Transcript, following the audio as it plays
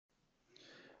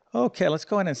Okay, let's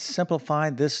go ahead and simplify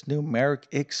this numeric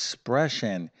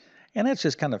expression. And that's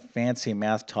just kind of fancy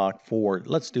math talk for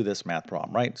let's do this math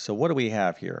problem, right? So what do we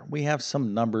have here? We have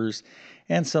some numbers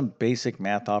and some basic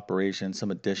math operations,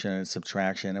 some addition and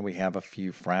subtraction, and we have a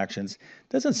few fractions.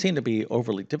 Doesn't seem to be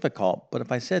overly difficult, but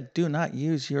if I said do not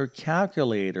use your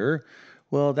calculator,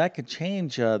 well, that could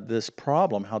change this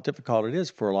problem, how difficult it is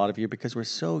for a lot of you because we're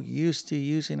so used to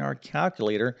using our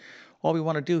calculator. All we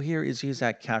want to do here is use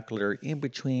that calculator in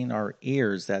between our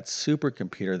ears, that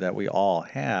supercomputer that we all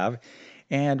have.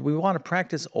 And we want to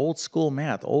practice old school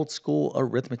math, old school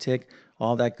arithmetic,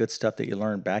 all that good stuff that you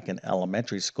learned back in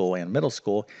elementary school and middle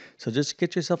school. So just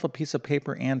get yourself a piece of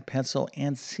paper and pencil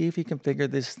and see if you can figure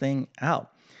this thing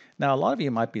out. Now, a lot of you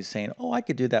might be saying, oh, I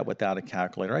could do that without a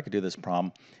calculator. I could do this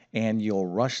problem. And you'll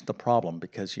rush the problem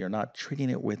because you're not treating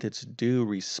it with its due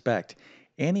respect.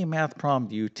 Any math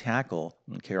problem you tackle,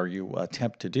 okay, or you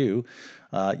attempt to do,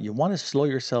 you want to slow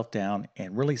yourself down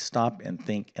and really stop and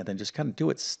think and then just kind of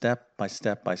do it step by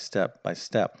step by step by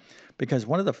step. Because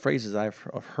one of the phrases I've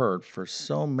heard for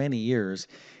so many years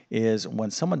is when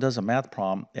someone does a math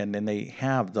problem and then they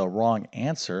have the wrong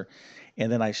answer,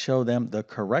 and then I show them the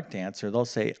correct answer, they'll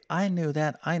say, I knew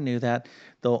that, I knew that.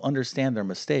 They'll understand their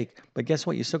mistake. But guess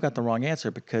what? You still got the wrong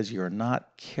answer because you're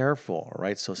not careful, all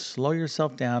right? So slow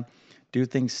yourself down, do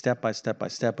things step by step by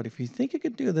step. But if you think you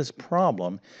could do this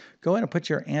problem, go ahead and put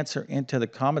your answer into the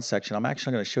comment section. I'm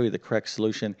actually going to show you the correct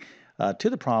solution to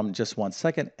the problem in just 1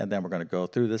 second, and then we're going to go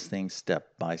through this thing step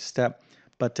by step.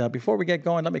 But before we get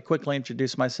going, let me quickly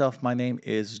introduce myself. My name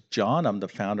is John. I'm the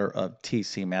founder of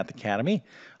TC Math Academy.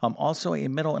 I'm also a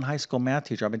middle and high school math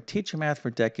teacher. I've been teaching math for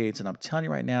decades, and I'm telling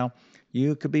you right now,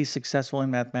 you could be successful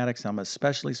in mathematics. I'm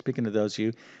especially speaking to those of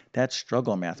you that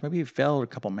struggle in math. Maybe you failed a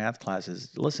couple math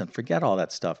classes. Listen, forget all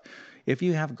that stuff. If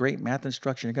you have great math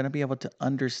instruction, you're going to be able to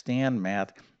understand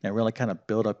math and really kind of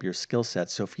build up your skill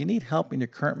set. So if you need help in your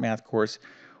current math course,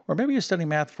 or maybe you're studying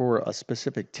math for a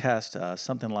specific test,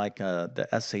 something like the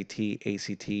SAT,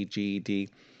 ACT, GED,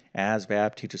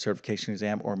 ASVAB, teacher certification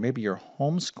exam, or maybe you're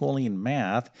homeschooling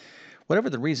math. Whatever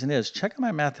the reason is, check out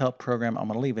my math help program. I'm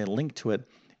going to leave a link to it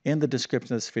in the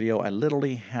description of this video. I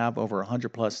literally have over 100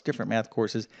 plus different math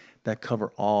courses that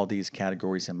cover all these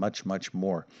categories and much, much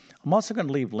more. I'm also going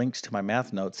to leave links to my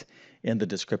math notes in the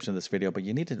description of this video, but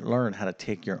you need to learn how to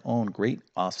take your own great,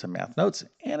 awesome math notes.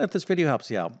 And if this video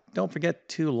helps you out, don't forget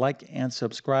to like and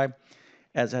subscribe,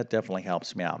 as that definitely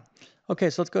helps me out. Okay,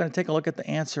 so let's go ahead and take a look at the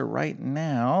answer right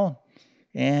now.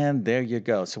 And there you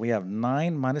go. So we have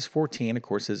 9 minus 14. Of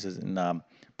course, this is in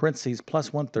parentheses, plus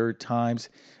 1/3 times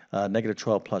negative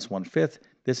 12 plus 1/5.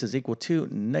 This is equal to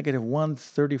negative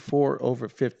 134 over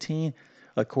 15.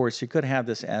 Of course, you could have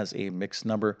this as a mixed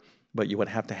number, but you would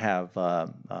have to have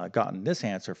gotten this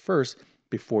answer first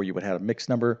before you would have a mixed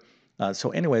number. So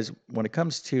anyways, when it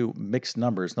comes to mixed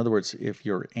numbers, in other words, if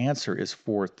your answer is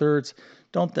 4/3,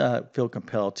 don't feel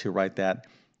compelled to write that,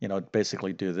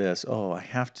 basically do this. Oh, I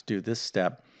have to do this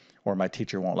step or my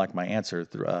teacher won't like my answer.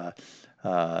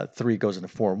 3 goes into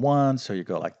 4 and 1, so you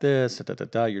go like this, da, da, da,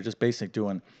 da. You're just basically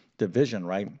doing division,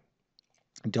 right?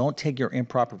 Don't take your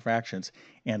improper fractions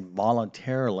and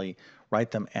voluntarily write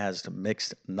them as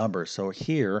mixed numbers. So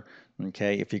here,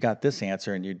 okay, if you got this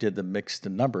answer and you did the mixed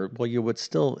number, well, you would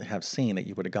still have seen that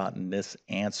you would have gotten this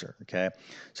answer, okay?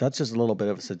 So that's just a little bit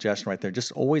of a suggestion right there.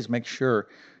 Just always make sure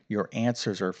your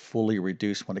answers are fully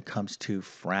reduced when it comes to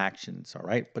fractions, all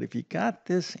right? But if you got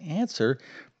this answer,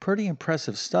 pretty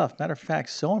impressive stuff. Matter of fact,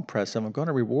 so impressive, I'm going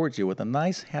to reward you with a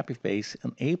nice happy face,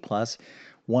 an A+,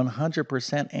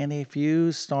 100%, and a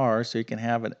few stars so you can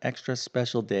have an extra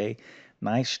special day.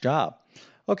 Nice job.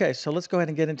 Okay, so let's go ahead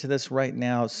and get into this right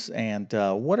now. And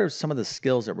what are some of the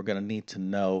skills that we're going to need to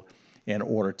know in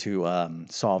order to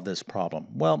solve this problem?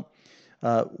 Well,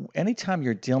 anytime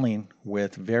you're dealing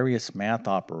with various math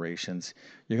operations,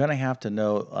 you're going to have to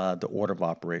know the order of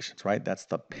operations, right? That's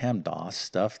the PEMDAS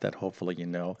stuff that hopefully you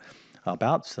know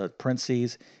about. So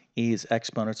parentheses, E is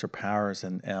exponents or powers,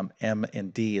 and M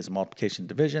and D is multiplication and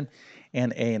division,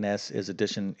 and A and S is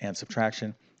addition and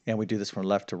subtraction. And we do this from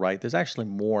left to right. There's actually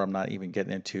more I'm not even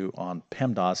getting into on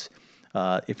PEMDAS.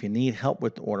 If you need help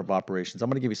with the order of operations, I'm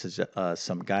going to give you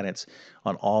some guidance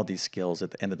on all these skills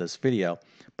at the end of this video.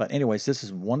 But anyways, this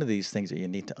is one of these things that you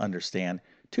need to understand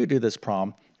to do this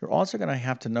problem. You're also going to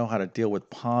have to know how to deal with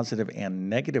positive and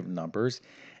negative numbers.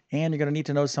 And you're going to need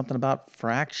to know something about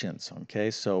fractions, okay?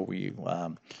 So we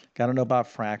got to know about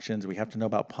fractions. We have to know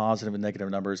about positive and negative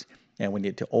numbers. And we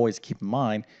need to always keep in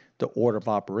mind the order of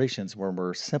operations when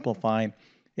we're simplifying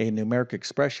a numeric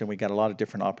expression. We got a lot of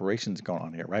different operations going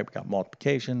on here, right? We got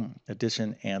multiplication,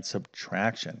 addition, and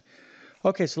subtraction.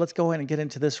 Okay, so let's go ahead and get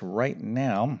into this right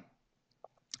now.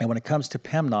 And when it comes to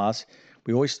PEMDAS,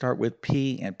 we always start with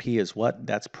P, and P is what?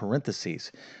 That's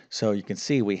parentheses. So you can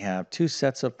see we have two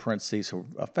sets of parentheses. So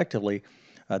effectively,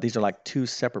 these are like two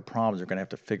separate problems we're going to have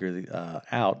to figure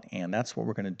out, and that's what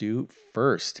we're going to do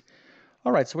first.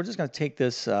 All right, so we're just going to take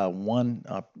this one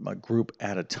group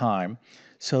at a time.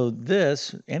 So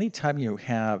this, anytime you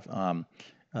have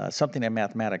something in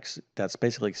mathematics that's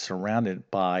basically surrounded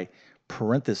by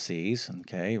parentheses,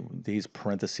 okay, these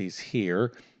parentheses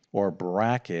here, or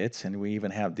brackets, and we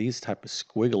even have these type of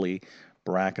squiggly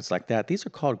brackets like that. These are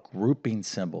called grouping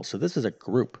symbols. So this is a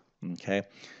group, okay?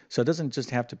 So it doesn't just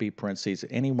have to be parentheses.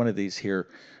 Any one of these here,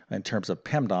 in terms of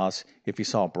PEMDAS, if you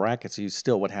saw brackets, you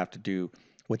still would have to do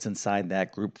what's inside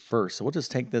that group first. So we'll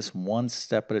just take this one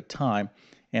step at a time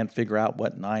and figure out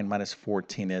what 9 minus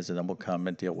 14 is, and then we'll come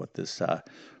and deal with this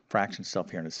fraction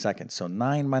stuff here in a second. So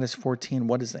 9 minus 14,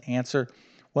 what is the answer?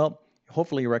 Well,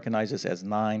 hopefully you recognize this as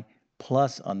 9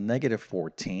 plus a negative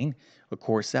 14. Of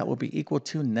course, that will be equal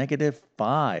to negative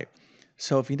 5.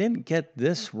 So if you didn't get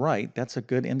this right, that's a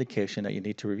good indication that you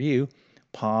need to review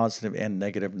positive and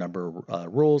negative number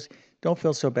rules. Don't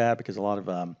feel so bad because a lot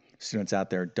of students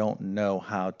out there don't know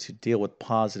how to deal with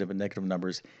positive and negative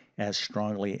numbers as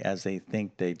strongly as they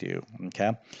think they do,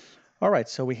 okay? All right,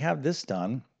 so we have this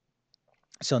done.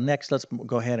 So next, let's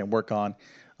go ahead and work on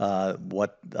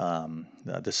what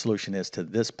the solution is to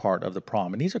this part of the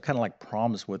problem. And these are kind of like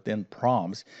problems within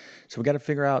problems. So we got to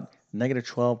figure out negative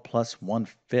 12 plus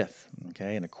 1/5,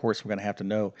 okay? And of course, we're going to have to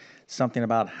know something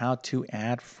about how to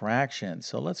add fractions.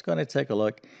 So let's go ahead and take a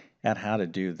look at how to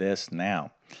do this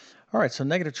now. All right, so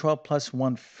negative 12 plus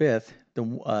 1/5,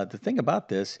 the thing about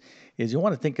this is you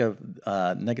want to think of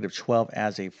negative 12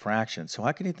 as a fraction. So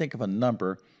how can you think of a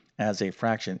number as a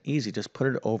fraction? Easy, just put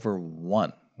it over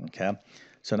 1, okay?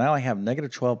 So now I have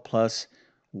negative 12 plus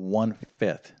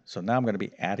 1/5. So now I'm going to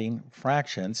be adding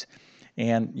fractions,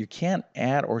 and you can't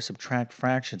add or subtract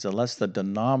fractions unless the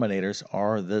denominators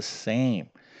are the same.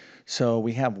 So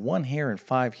we have 1 here and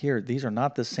 5 here. These are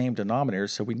not the same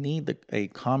denominators, so we need a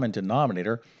common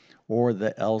denominator, or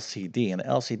the LCD. And the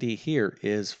LCD here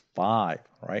is 5,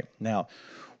 right? Now,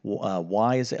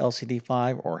 why is the LCD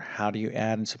 5, or how do you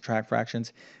add and subtract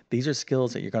fractions? These are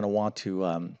skills that you're going to want to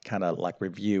kind of like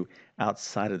review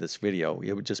outside of this video.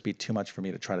 It would just be too much for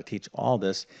me to try to teach all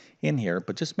this in here,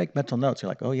 but just make mental notes. You're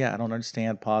like, oh yeah, I don't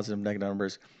understand positive, negative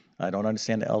numbers. I don't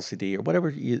understand the LCD, or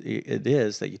whatever it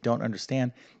is that you don't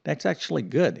understand. That's actually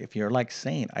good. If you're like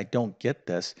saying, I don't get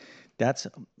this, that's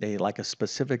like a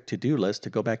specific to-do list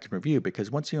to go back and review, because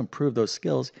once you improve those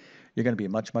skills, you're going to be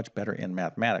much, much better in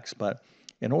mathematics. But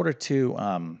in order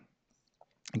to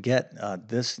get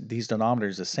these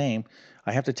denominators the same,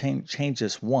 I have to change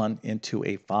this 1 into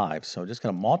a 5. So I'm just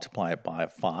going to multiply it by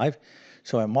 5.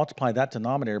 So I multiply that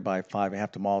denominator by 5. I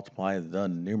have to multiply the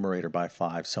numerator by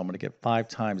 5. So I'm going to get 5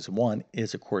 times 1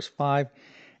 is, of course, 5.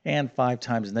 And 5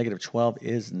 times negative 12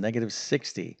 is negative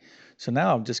 60. So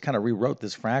now I've just kind of rewrote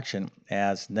this fraction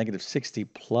as negative 60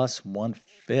 plus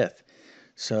 1/5.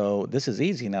 So this is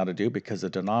easy now to do because the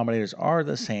denominators are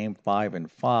the same, 5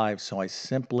 and 5. So I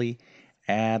simply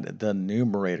add the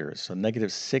numerators. So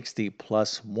negative 60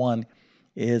 plus 1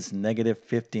 is negative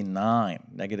 59.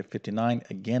 Negative 59,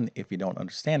 again, if you don't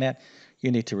understand that, you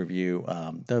need to review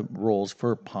the rules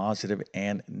for positive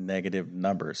and negative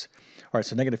numbers. All right,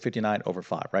 so negative 59 over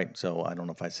 5, right? So I don't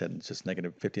know if I said it's just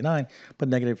negative 59, but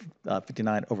negative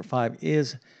 59 over 5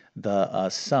 is the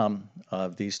sum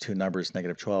of these two numbers,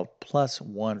 negative 12 plus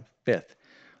 1/5.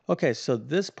 Okay, so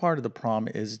this part of the problem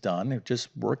is done. Just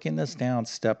working this down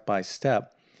step by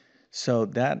step. So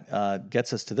that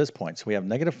gets us to this point. So we have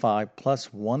negative 5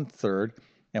 plus 1/3.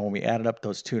 And when we added up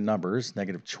those two numbers,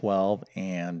 negative 12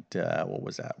 and what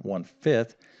was that,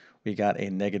 1/5, we got a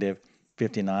negative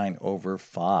 59 over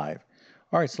 5.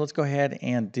 All right, so let's go ahead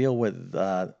and deal with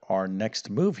our next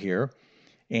move here.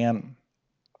 And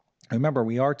remember,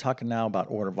 we are talking now about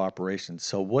order of operations.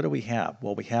 So what do we have?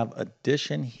 Well, we have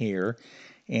addition here,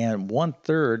 and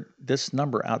 1/3, this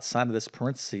number outside of this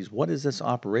parentheses, what is this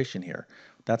operation here?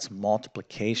 That's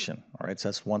multiplication, all right? So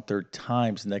that's 1/3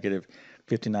 times negative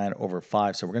 59 over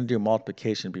 5. So we're going to do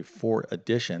multiplication before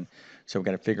addition. So we're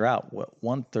going to figure out what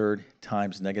 1/3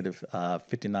 times negative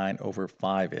 59 over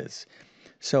 5 is.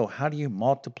 So how do you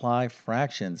multiply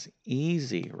fractions?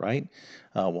 Easy, right?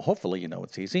 Well, hopefully you know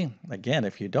it's easy. Again,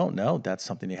 if you don't know, that's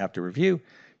something you have to review.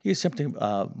 You simply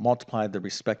multiply the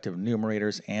respective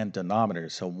numerators and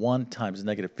denominators. So 1 times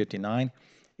negative 59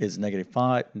 is negative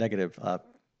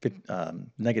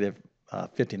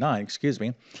 59, excuse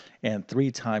me, and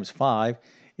 3 times 5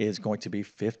 is going to be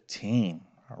 15.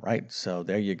 All right, so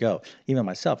there you go. Even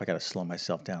myself, I got to slow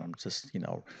myself down. I'm just,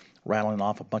 rattling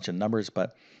off a bunch of numbers,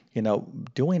 but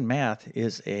doing math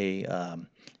is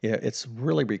it's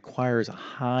really requires a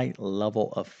high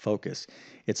level of focus.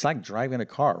 It's like driving a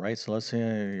car, right? So let's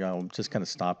say, I'm just kind of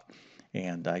stop,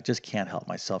 and I just can't help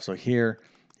myself. So here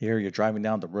you're driving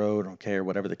down the road, okay, or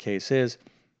whatever the case is,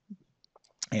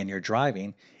 and you're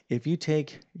driving, if you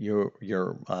take your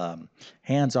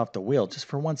hands off the wheel just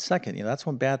for 1 second, that's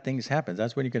when bad things happen.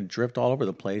 That's when you can drift all over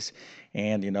the place,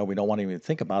 and we don't want to even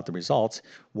think about the results.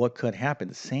 What could happen?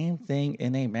 The same thing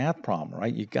in a math problem,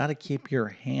 right? You got to keep your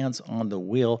hands on the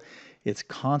wheel. It's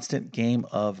constant game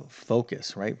of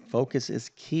focus, right? Focus is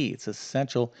key. It's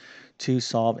essential to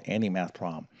solve any math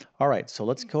problem. All right, so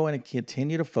let's go in and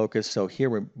continue to focus. So here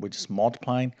we're just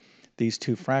multiplying these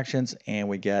two fractions, and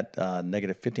we get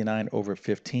negative 59 over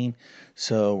 15.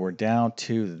 So we're down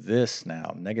to this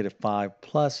now, negative 5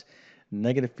 plus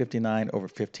negative 59 over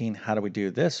 15. How do we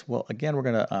do this? Well, again, we're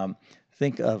going to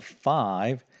think of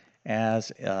 5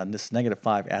 as this negative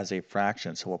 5 as a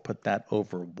fraction. So we'll put that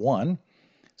over 1.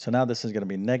 So now this is going to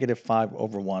be negative 5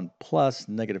 over 1 plus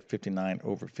negative 59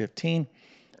 over 15.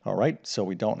 All right, so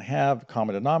we don't have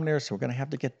common denominator, so we're going to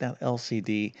have to get that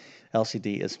LCD.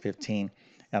 LCD is 15.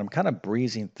 And I'm kind of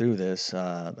breezing through this.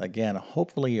 Again,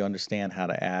 hopefully you understand how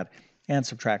to add and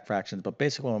subtract fractions. But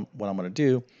basically what I'm going to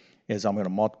do is I'm going to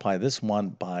multiply this one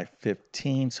by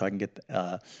 15 so I can get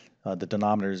the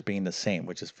denominators being the same,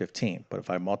 which is 15. But if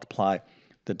I multiply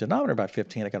the denominator by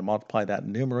 15, I got to multiply that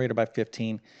numerator by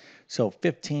 15. So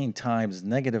 15 times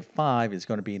negative 5 is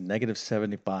going to be negative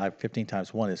 75. 15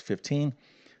 times 1 is 15.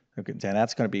 Okay, and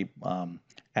that's going to be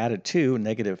added to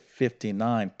negative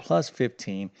 59 plus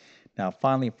 15. Now,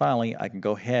 finally, I can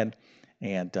go ahead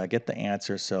and get the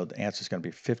answer. So the answer is going to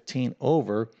be 15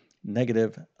 over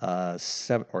negative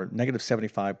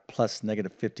 75 plus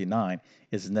negative 59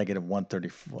 is negative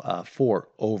 134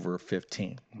 over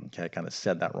 15. Okay, I kind of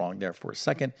said that wrong there for a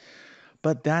second,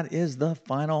 but that is the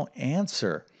final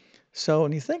answer. So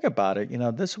when you think about it,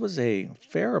 this was a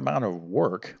fair amount of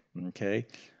work, okay,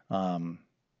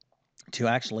 to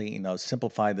actually,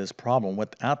 simplify this problem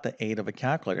without the aid of a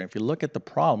calculator. If you look at the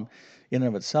problem in and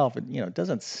of itself, it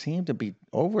doesn't seem to be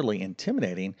overly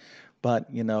intimidating, but,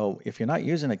 if you're not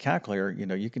using a calculator,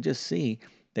 you can just see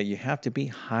that you have to be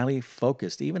highly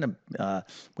focused. Even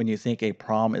when you think a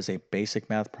problem is a basic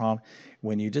math problem,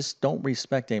 when you just don't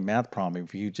respect a math problem,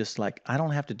 if you just like, I don't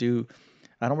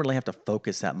really have to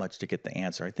focus that much to get the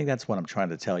answer. I think that's what I'm trying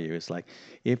to tell you. Is like,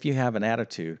 if you have an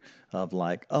attitude of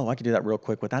like, oh, I can do that real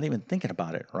quick without even thinking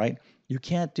about it, right? You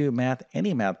can't do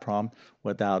any math problem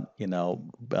without,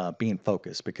 being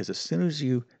focused, because as soon as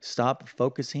you stop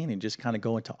focusing and just kind of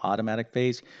go into automatic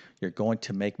phase, you're going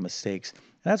to make mistakes.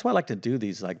 And that's why I like to do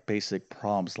these like basic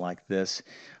problems like this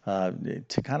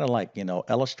to kind of like,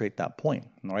 illustrate that point,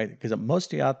 right? Because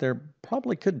most of you out there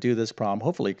probably could do this problem.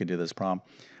 Hopefully you could do this problem.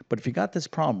 But if you got this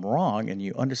problem wrong and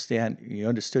you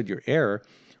understood your error,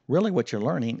 really what you're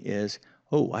learning is,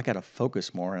 oh, I got to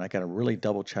focus more and I got to really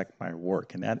double check my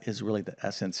work. And that is really the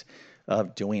essence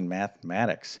of doing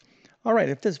mathematics. All right,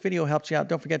 if this video helped you out,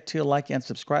 don't forget to like and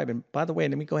subscribe. And by the way,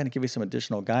 let me go ahead and give you some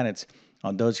additional guidance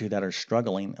on those of you that are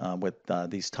struggling with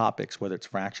these topics, whether it's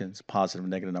fractions, positive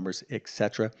and negative numbers,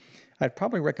 etc. I'd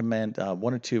probably recommend 1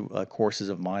 or 2 courses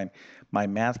of mine, my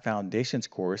Math Foundations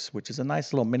course, which is a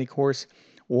nice little mini course,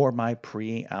 or my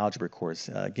Pre-Algebra course.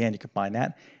 Again, you can find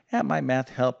that at my Math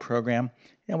Help program.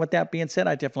 And with that being said,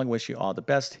 I definitely wish you all the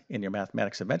best in your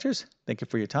mathematics adventures. Thank you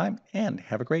for your time and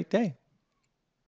have a great day.